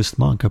was a Buddhist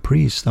monk, a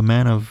priest, a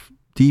man of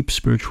deep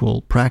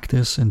spiritual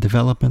practice and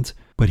development,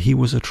 but he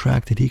was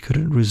attracted, he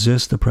couldn't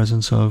resist the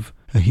presence of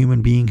a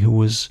human being who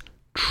was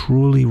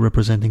truly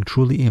representing,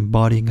 truly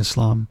embodying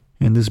Islam.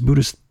 And this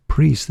Buddhist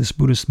priest, this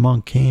Buddhist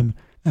monk came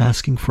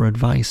asking for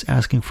advice,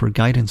 asking for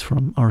guidance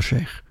from our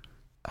Shaykh.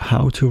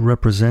 How to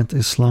represent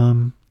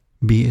Islam,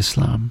 be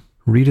Islam.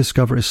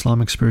 Rediscover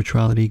Islamic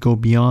spirituality, go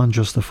beyond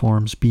just the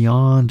forms,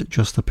 beyond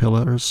just the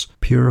pillars.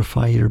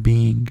 Purify your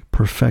being,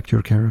 perfect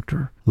your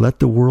character. Let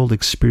the world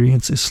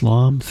experience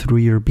Islam through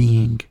your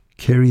being.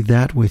 Carry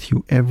that with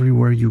you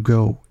everywhere you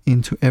go,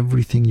 into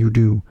everything you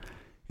do.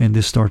 And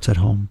this starts at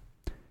home.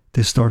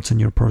 This starts in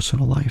your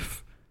personal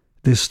life.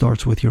 This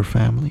starts with your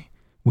family,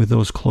 with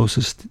those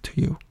closest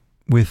to you.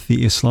 With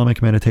the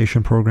Islamic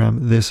meditation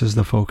program, this is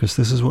the focus.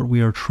 This is what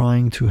we are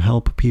trying to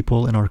help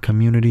people in our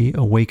community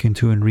awaken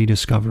to and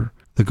rediscover.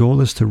 The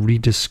goal is to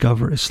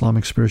rediscover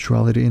Islamic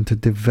spirituality and to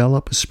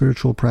develop a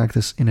spiritual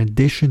practice in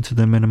addition to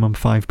the minimum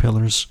 5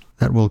 pillars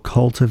that will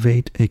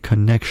cultivate a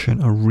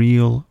connection, a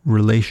real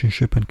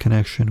relationship and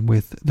connection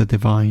with the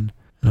divine.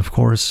 And of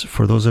course,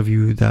 for those of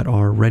you that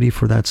are ready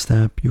for that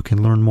step, you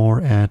can learn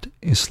more at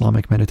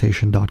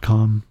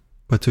islamicmeditation.com.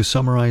 But to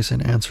summarize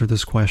and answer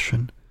this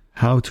question,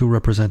 how to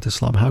represent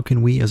Islam. How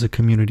can we as a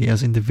community,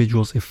 as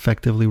individuals,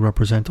 effectively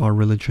represent our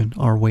religion,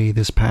 our way,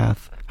 this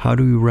path? How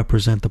do we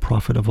represent the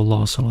Prophet of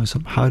Allah sallallahu alaihi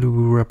wasallam? How do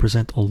we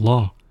represent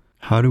Allah?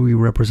 How do we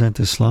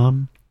represent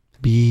Islam?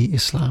 Be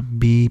Islam,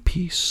 be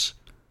peace,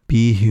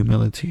 be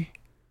humility,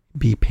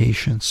 be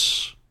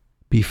patience,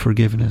 be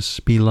forgiveness,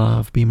 be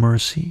love, be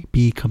mercy,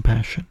 be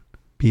compassion,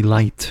 be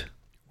light.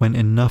 When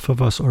enough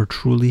of us are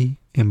truly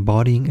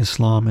embodying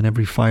Islam in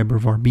every fiber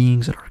of our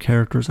beings and our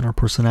characters and our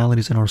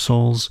personalities and our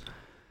souls,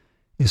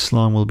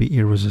 Islam will be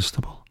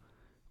irresistible.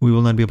 We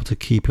will not be able to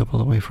keep people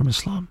away from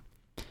Islam.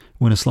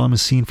 When Islam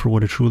is seen for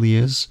what it truly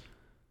is,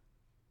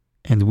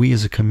 and we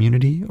as a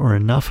community, or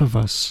enough of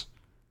us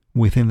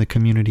within the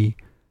community,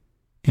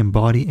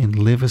 embody and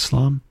live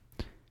Islam,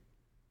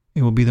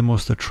 it will be the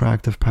most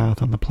attractive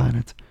path on the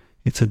planet.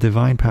 It's a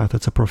divine path.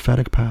 It's a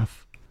prophetic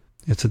path.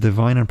 It's a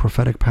divine and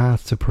prophetic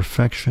path to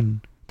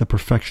perfection, the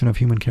perfection of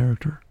human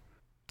character.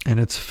 And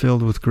it's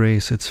filled with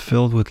grace. It's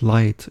filled with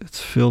light.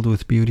 It's filled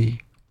with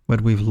beauty.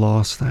 But we've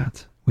lost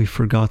that. We've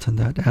forgotten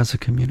that as a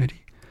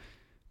community.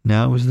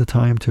 Now is the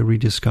time to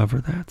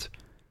rediscover that,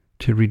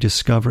 to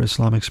rediscover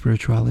Islamic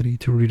spirituality,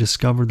 to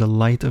rediscover the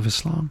light of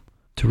Islam,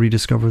 to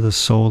rediscover the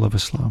soul of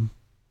Islam.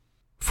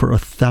 For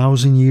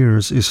 1,000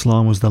 years,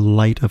 Islam was the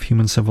light of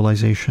human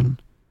civilization,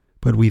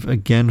 but we've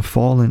again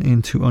fallen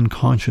into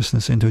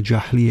unconsciousness, into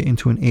Jahliyyah,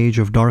 into an age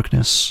of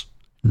darkness.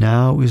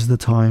 Now is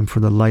the time for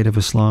the light of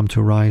Islam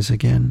to rise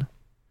again.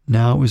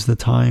 Now is the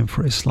time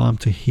for Islam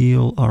to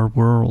heal our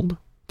world,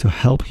 to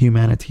help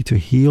humanity, to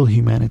heal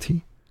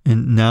humanity.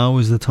 And now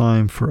is the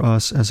time for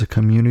us as a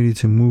community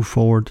to move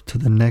forward to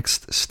the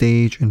next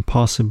stage and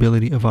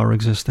possibility of our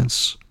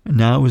existence.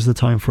 Now is the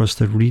time for us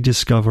to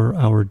rediscover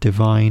our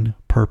divine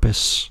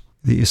purpose.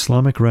 The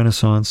Islamic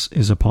Renaissance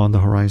is upon the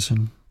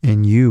horizon,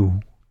 and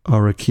you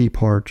are a key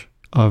part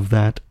of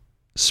that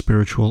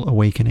spiritual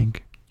awakening.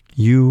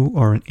 You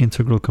are an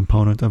integral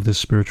component of this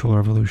spiritual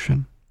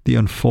revolution. The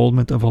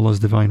unfoldment of Allah's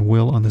divine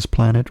will on this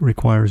planet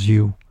requires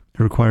you. It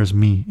requires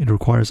me. It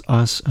requires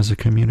us as a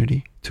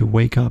community to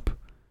wake up.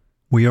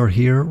 We are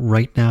here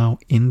right now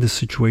in this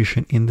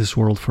situation, in this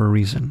world for a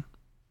reason.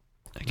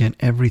 Again,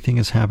 everything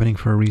is happening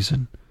for a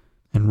reason.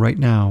 And right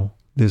now,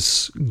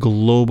 this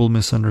global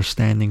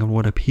misunderstanding of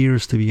what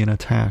appears to be an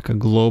attack, a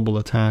global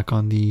attack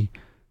on the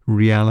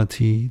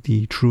reality,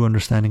 the true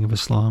understanding of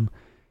Islam,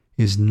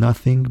 is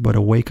nothing but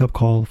a wake-up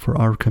call for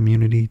our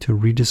community to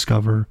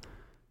rediscover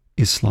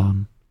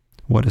Islam,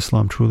 what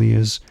Islam truly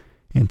is,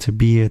 and to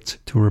be it,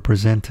 to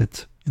represent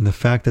it. And the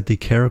fact that the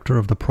character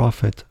of the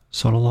Prophet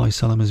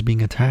ﷺ is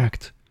being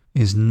attacked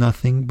is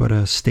nothing but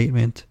a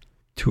statement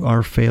to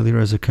our failure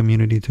as a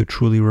community to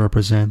truly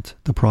represent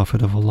the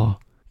Prophet of Allah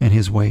and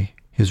his way,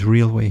 his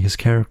real way, his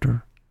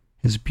character,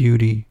 his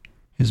beauty,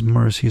 his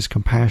mercy, his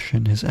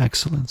compassion, his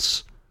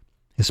excellence,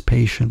 his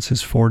patience,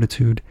 his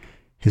fortitude,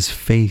 his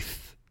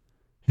faith,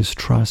 his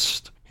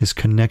trust, his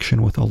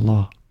connection with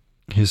Allah,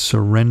 his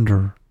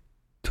surrender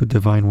to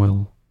divine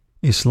will.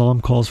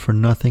 Islam calls for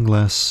nothing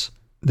less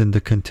than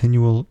the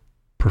continual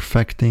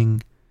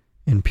perfecting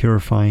and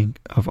purifying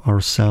of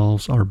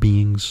ourselves, our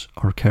beings,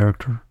 our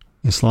character.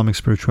 Islamic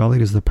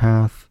spirituality is the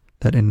path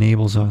that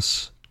enables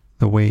us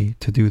the way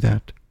to do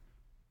that.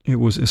 It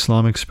was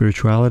Islamic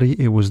spirituality,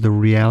 it was the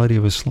reality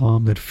of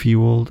Islam that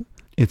fueled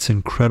its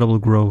incredible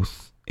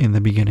growth in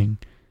the beginning.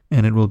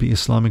 And it will be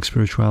Islamic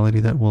spirituality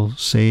that will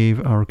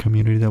save our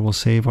community, that will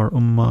save our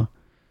ummah,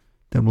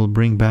 that will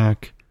bring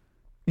back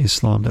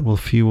Islam, that will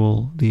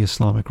fuel the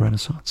Islamic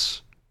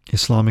Renaissance.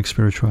 Islamic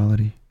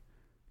spirituality,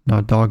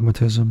 not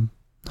dogmatism,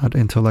 not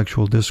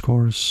intellectual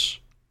discourse,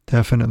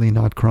 definitely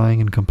not crying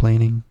and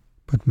complaining,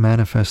 but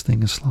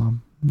manifesting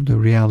Islam, the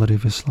reality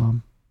of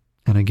Islam.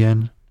 And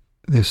again,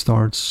 this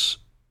starts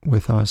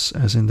with us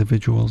as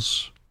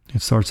individuals.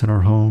 It starts in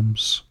our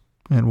homes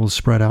and will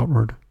spread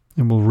outward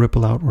and will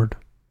ripple outward.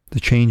 The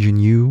change in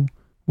you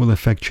will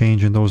affect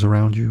change in those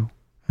around you,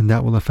 and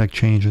that will affect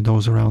change in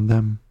those around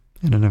them.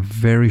 And in a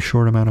very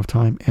short amount of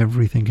time,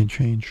 everything can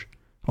change.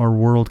 Our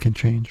world can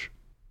change.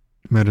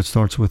 But it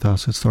starts with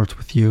us. It starts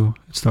with you.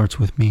 It starts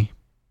with me.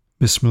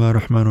 Bismillah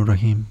ar-Rahman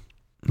ar-Rahim.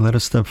 Let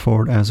us step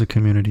forward as a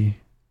community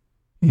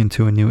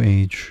into a new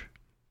age,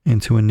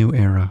 into a new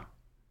era,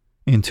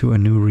 into a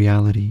new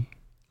reality.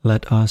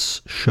 Let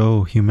us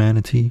show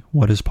humanity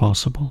what is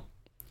possible,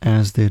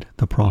 as did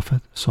the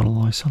Prophet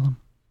ﷺ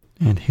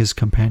and his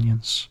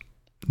companions.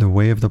 The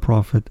way of the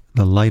Prophet,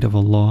 the light of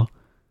Allah,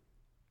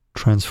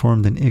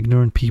 transformed an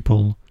ignorant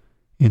people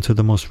into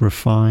the most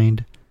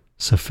refined,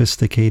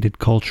 sophisticated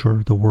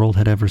culture the world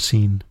had ever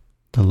seen.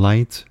 The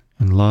light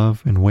and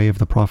love and way of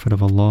the Prophet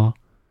of Allah,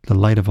 the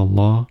light of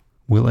Allah,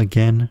 will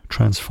again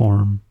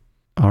transform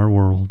our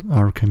world,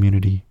 our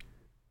community,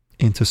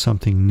 into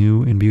something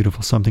new and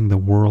beautiful, something the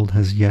world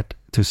has yet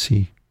to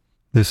see.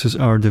 This is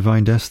our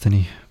divine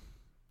destiny,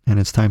 and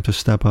it's time to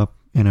step up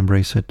and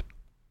embrace it.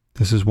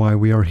 This is why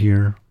we are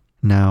here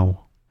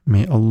now.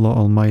 May Allah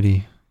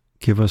Almighty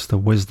give us the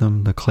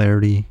wisdom, the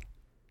clarity,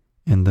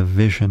 and the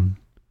vision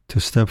to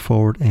step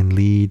forward and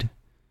lead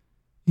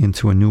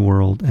into a new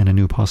world and a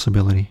new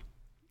possibility.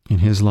 In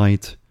His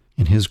light,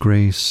 in His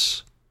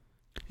grace,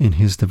 in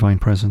His divine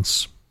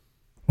presence.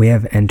 We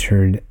have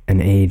entered an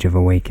age of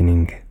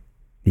awakening,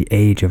 the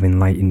age of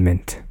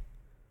enlightenment,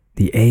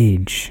 the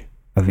age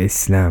of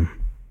Islam,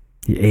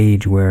 the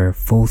age where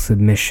full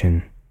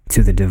submission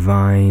to the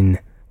divine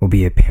will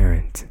be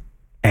apparent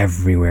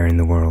everywhere in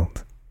the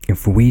world.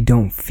 If we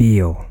don't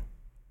feel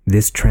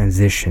this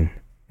transition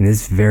in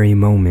this very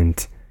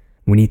moment,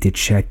 we need to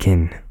check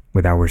in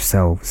with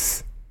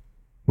ourselves,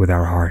 with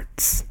our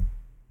hearts.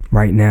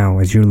 Right now,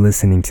 as you're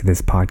listening to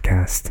this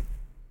podcast,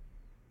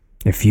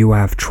 if you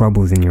have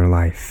troubles in your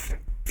life,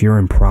 if you're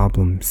in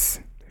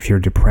problems, if you're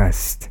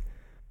depressed,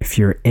 if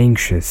you're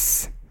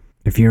anxious,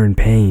 if you're in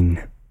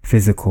pain,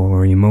 physical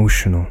or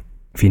emotional,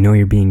 if you know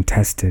you're being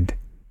tested,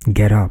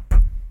 get up,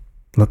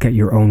 look at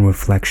your own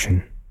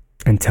reflection,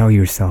 and tell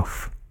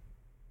yourself,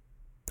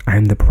 I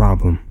am the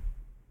problem.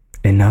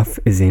 Enough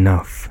is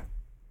enough.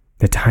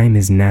 The time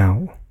is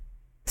now.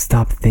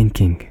 Stop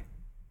thinking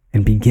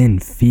and begin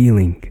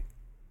feeling.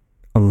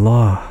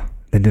 Allah,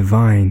 the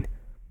Divine,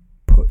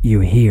 put you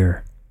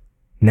here,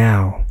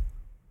 now,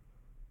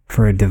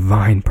 for a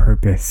divine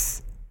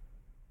purpose,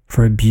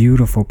 for a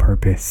beautiful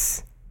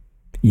purpose.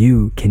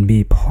 You can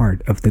be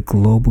part of the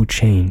global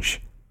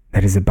change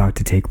that is about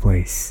to take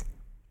place.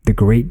 The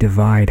great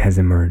divide has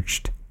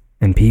emerged,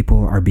 and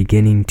people are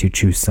beginning to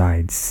choose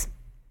sides.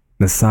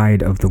 The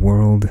side of the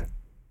world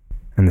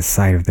and the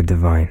side of the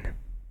divine.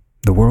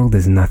 The world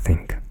is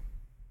nothing.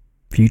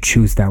 If you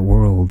choose that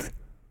world,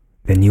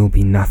 then you'll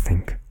be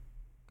nothing.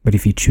 But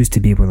if you choose to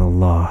be with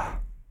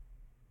Allah,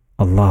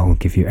 Allah will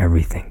give you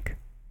everything,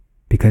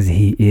 because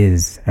He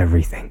is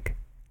everything.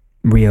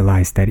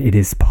 Realize that it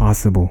is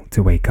possible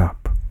to wake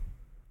up,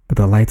 but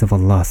the light of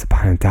Allah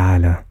subhanahu wa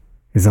ta'ala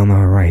is on the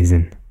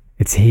horizon.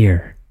 It's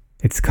here.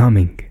 It's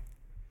coming.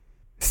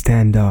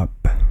 Stand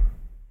up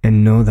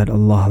and know that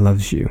Allah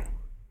loves you.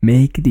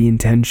 Make the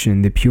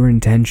intention, the pure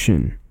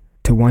intention,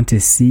 to want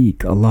to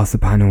seek Allah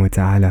subhanahu wa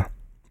ta'ala.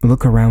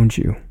 Look around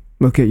you.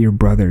 Look at your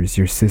brothers,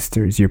 your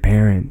sisters, your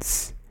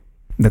parents,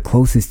 the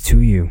closest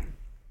to you.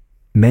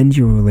 Mend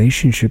your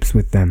relationships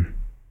with them.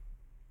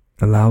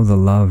 Allow the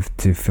love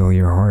to fill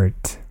your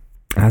heart.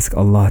 Ask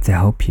Allah to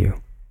help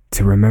you,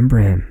 to remember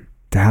Him,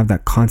 to have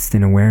that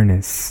constant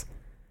awareness,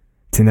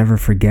 to never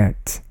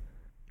forget.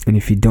 And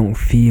if you don't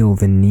feel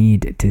the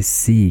need to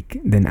seek,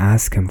 then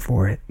ask Him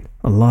for it.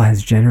 Allah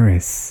is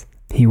generous.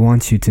 He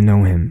wants you to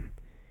know Him.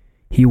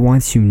 He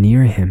wants you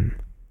near Him.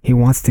 He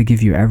wants to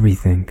give you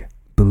everything.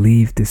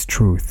 Believe this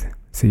truth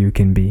so you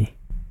can be.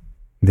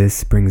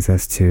 This brings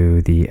us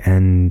to the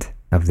end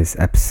of this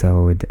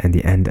episode and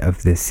the end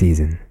of this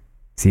season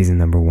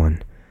number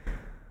 1.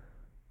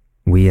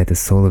 We at the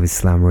Soul of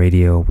Islam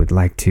Radio would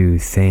like to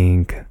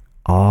thank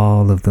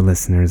all of the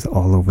listeners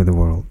all over the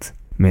world.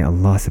 May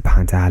Allah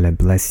subhanahu wa ta'ala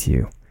bless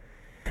you.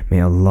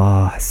 May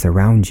Allah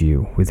surround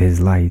you with His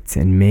light,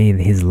 and may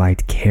His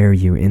light carry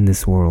you in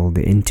this world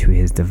into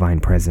His divine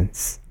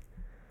presence.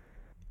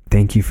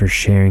 Thank you for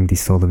sharing the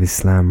Soul of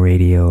Islam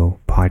Radio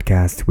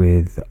podcast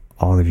with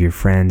all of your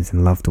friends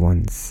and loved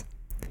ones.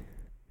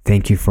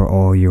 Thank you for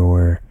all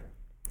your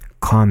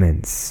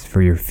comments,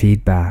 for your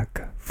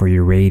feedback, for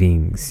your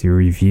ratings, your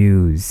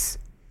reviews,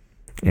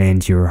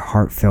 and your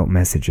heartfelt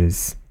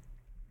messages.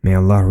 May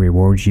Allah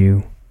reward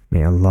you.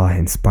 May Allah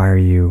inspire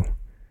you.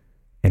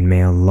 And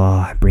may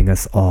Allah bring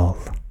us all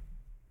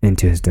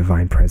into His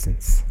divine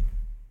presence.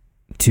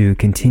 To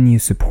continue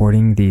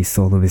supporting the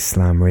Soul of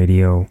Islam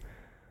Radio,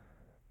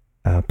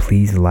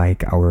 please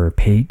like our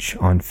page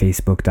on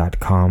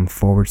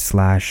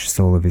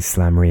facebook.com/Soul of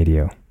Islam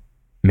Radio.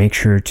 Make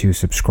sure to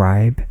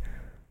subscribe.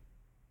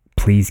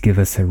 Please give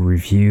us a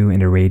review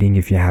and a rating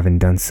if you haven't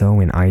done so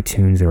in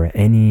iTunes or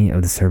any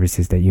of the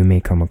services that you may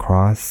come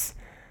across.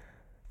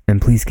 And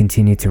please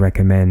continue to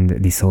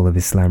recommend the Soul of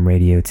Islam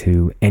Radio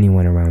to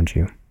anyone around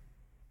you.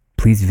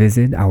 Please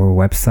visit our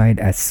website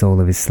at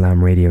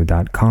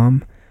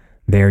soulofislamradio.com.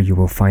 There you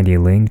will find a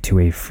link to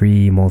a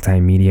free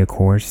multimedia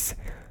course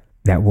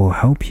that will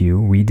help you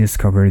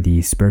rediscover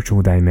the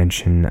spiritual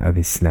dimension of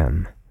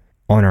Islam.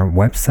 On our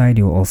website,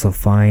 you'll also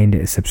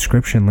find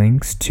subscription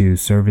links to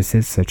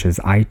services such as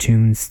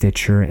iTunes,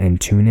 Stitcher, and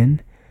TuneIn,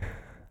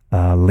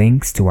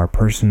 links to our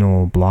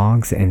personal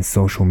blogs and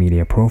social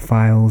media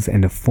profiles,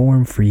 and a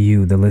form for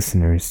you, the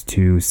listeners,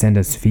 to send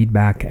us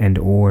feedback and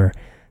or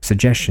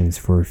suggestions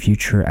for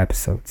future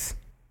episodes.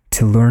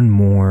 To learn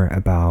more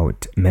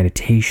about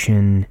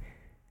meditation,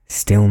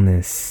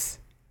 stillness,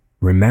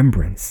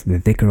 remembrance, the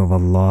dhikr of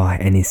Allah,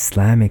 and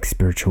Islamic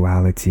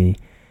spirituality,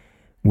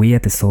 we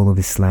at the Soul of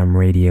Islam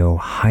Radio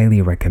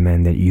highly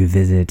recommend that you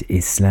visit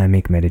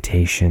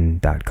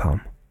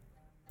islamicmeditation.com.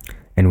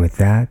 And with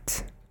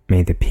that,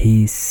 may the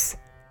peace,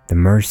 the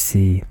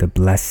mercy, the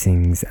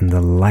blessings, and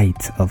the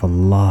light of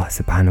Allah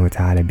subhanahu wa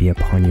ta'ala be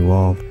upon you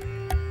all.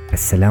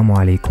 Assalamu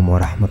alaikum wa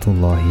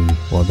rahmatullahi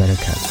wa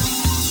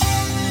barakatuh.